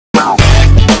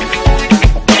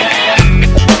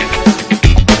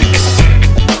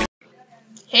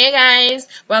guys,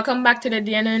 welcome back to the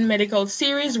D&N Medical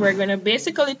series. We're going to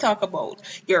basically talk about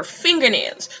your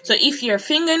fingernails. So if your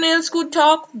fingernails could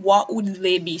talk, what would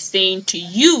they be saying to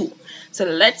you? So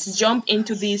let's jump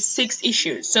into these 6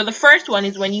 issues. So the first one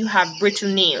is when you have brittle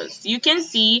nails. You can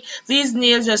see these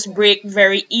nails just break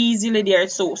very easily. They are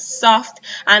so soft,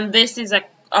 and this is a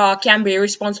can be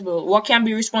responsible. What can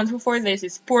be responsible for this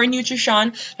is poor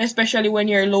nutrition, especially when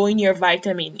you're low in your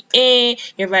vitamin A,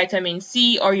 your vitamin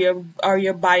C, or your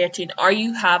biotin, or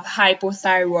you have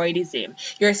hypothyroidism.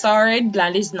 Your thyroid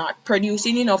gland is not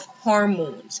producing enough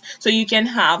hormones, so you can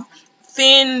have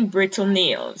thin, brittle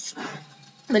nails.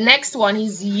 The next one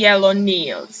is yellow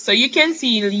nails. So you can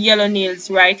see yellow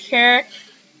nails right here.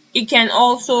 It can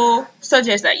also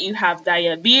suggest that you have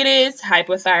diabetes,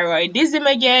 hypothyroidism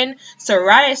again,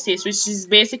 psoriasis, which is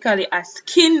basically a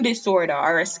skin disorder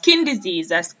or a skin disease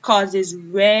that causes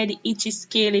red, itchy,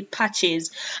 scaly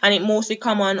patches, and it mostly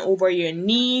common over your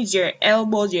knees, your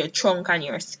elbows, your trunk, and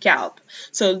your scalp.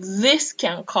 So this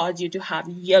can cause you to have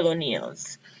yellow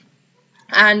nails.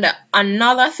 And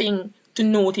another thing to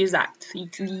note is that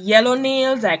yellow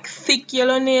nails, like thick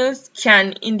yellow nails,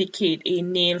 can indicate a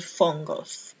nail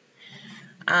fungus.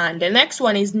 And the next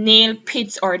one is nail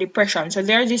pits or depression. So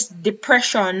there's this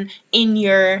depression in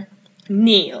your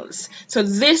nails. So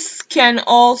this can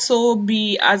also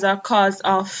be as a cause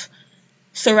of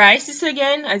psoriasis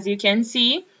again, as you can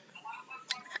see.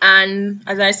 And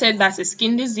as I said, that's a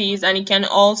skin disease, and it can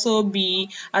also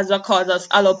be as a cause of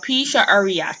alopecia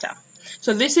areata.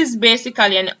 So this is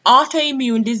basically an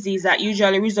autoimmune disease that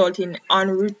usually results in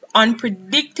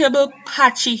unpredictable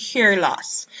patchy hair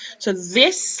loss. So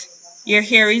your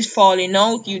hair is falling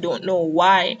out, you don't know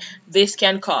why. This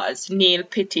can cause nail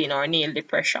pitting or nail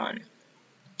depression.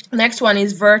 Next one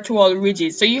is vertical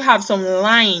ridges. So you have some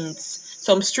lines,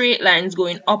 some straight lines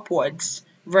going upwards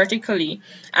vertically,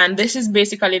 and this is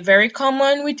basically very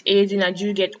common with age. And as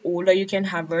you get older, you can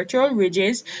have vertical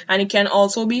ridges, and it can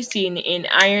also be seen in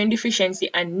iron deficiency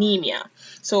anemia.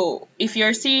 So if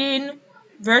you're seeing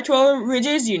vertical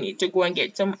ridges, you need to go and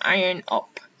get some iron up.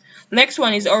 Next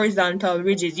one is horizontal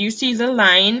ridges. You see the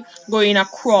line going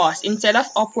across. Instead of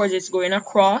upwards, it's going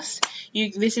across.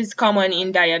 This is common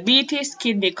in diabetes,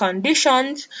 kidney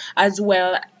conditions, as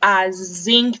well as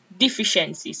zinc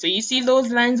deficiency. So you see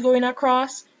those lines going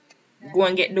across? Go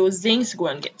and get those zincs, go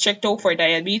and get checked out for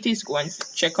diabetes, go and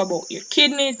check about your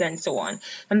kidneys and so on.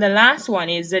 And the last one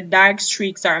is the dark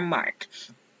streaks or mark.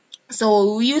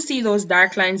 So you see those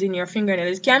dark lines in your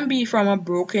fingernails. It can be from a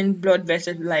broken blood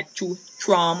vessel, like through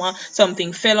trauma,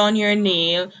 something fell on your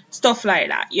nail, stuff like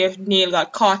that. Your nail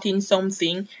got caught in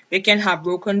something. It can have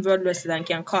broken blood vessels and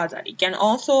can cause that. It can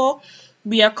also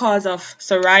be a cause of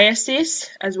psoriasis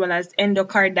as well as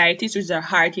endocarditis, which is a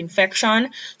heart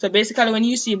infection. So basically, when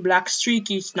you see black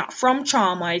streak, it's not from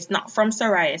trauma, it's not from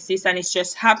psoriasis, and it's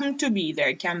just happened to be there.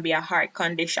 It can be a heart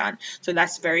condition. So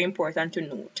that's very important to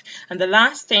note. And the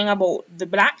last thing about the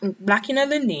blacking of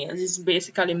the nails is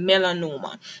basically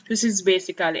melanoma. This is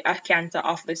basically a cancer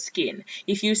of the skin.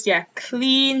 If you see a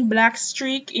clean black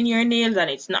streak in your nails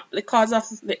and it's not the cause of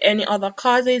any other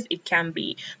causes, it can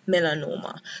be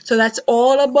melanoma. So that's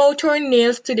all about your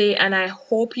nails today, and I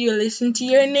hope you listen to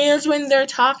your nails when they're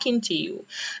talking to you.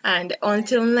 And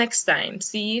until next time,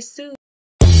 see you soon.